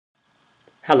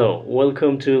Hello,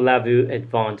 welcome to LabVIEW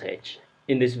Advantage.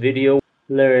 In this video,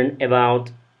 learn about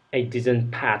a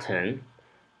design pattern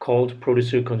called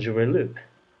producer-consumer loop.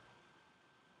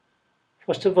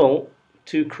 First of all,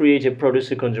 to create a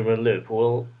producer-consumer loop,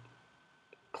 we'll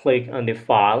click on the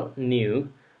File,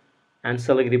 New, and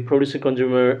select the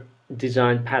producer-consumer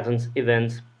design patterns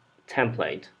events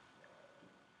template.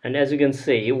 And as you can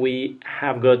see, we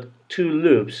have got two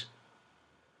loops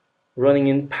running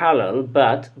in parallel,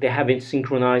 but they have been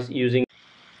synchronized using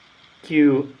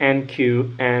Q,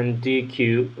 NQ, and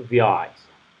DQ VIs.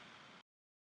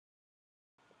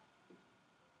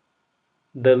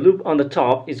 The loop on the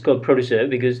top is called producer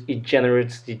because it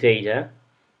generates the data,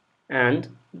 and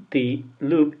the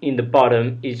loop in the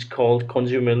bottom is called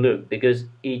consumer loop because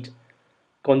it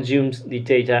consumes the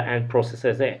data and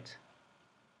processes it.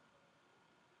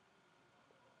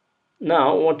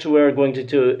 Now what we are going to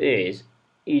do is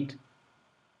it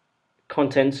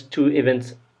contains two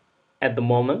events at the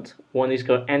moment. One is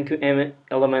called NQ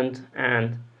element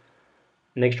and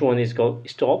next one is called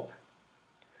stop.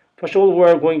 First of all,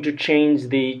 we're going to change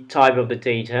the type of the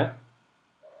data.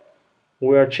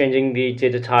 We're changing the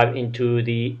data type into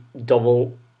the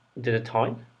double data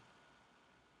type,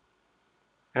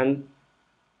 and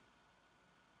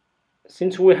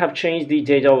since we have changed the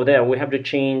data over there, we have to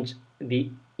change the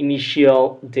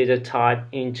initial data type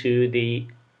into the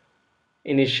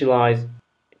initialized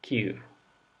queue.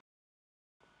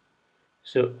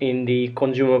 So in the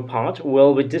consumer part,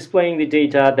 we'll be displaying the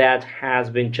data that has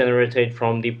been generated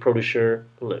from the producer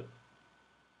loop.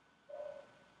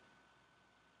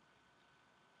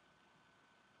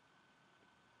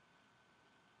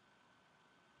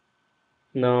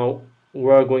 Now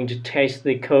we're going to test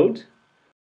the code.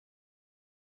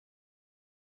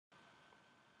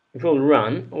 If we'll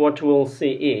run, what we'll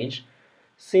see is,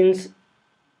 since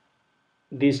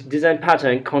this design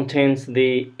pattern contains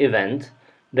the event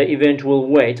will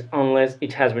wait unless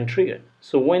it has been triggered.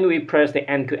 So when we press the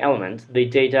NQ element, the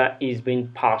data is being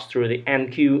passed through the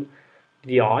NQ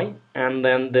VI, and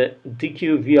then the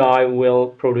DQ VI will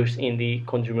produce in the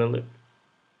consumer loop.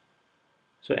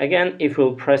 So again, if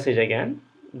we'll press it again,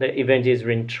 the event is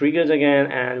being triggered again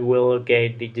and we'll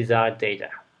get the desired data.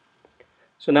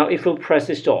 So now if we'll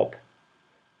press stop,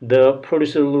 the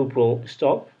producer loop will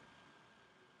stop.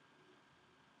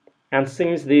 And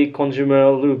since the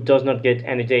consumer loop does not get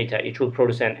any data, it will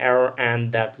produce an error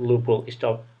and that loop will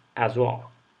stop as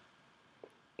well.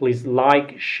 Please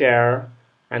like, share,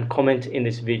 and comment in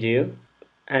this video.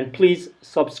 And please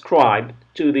subscribe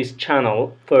to this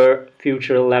channel for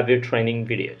future LabVIEW training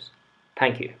videos.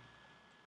 Thank you.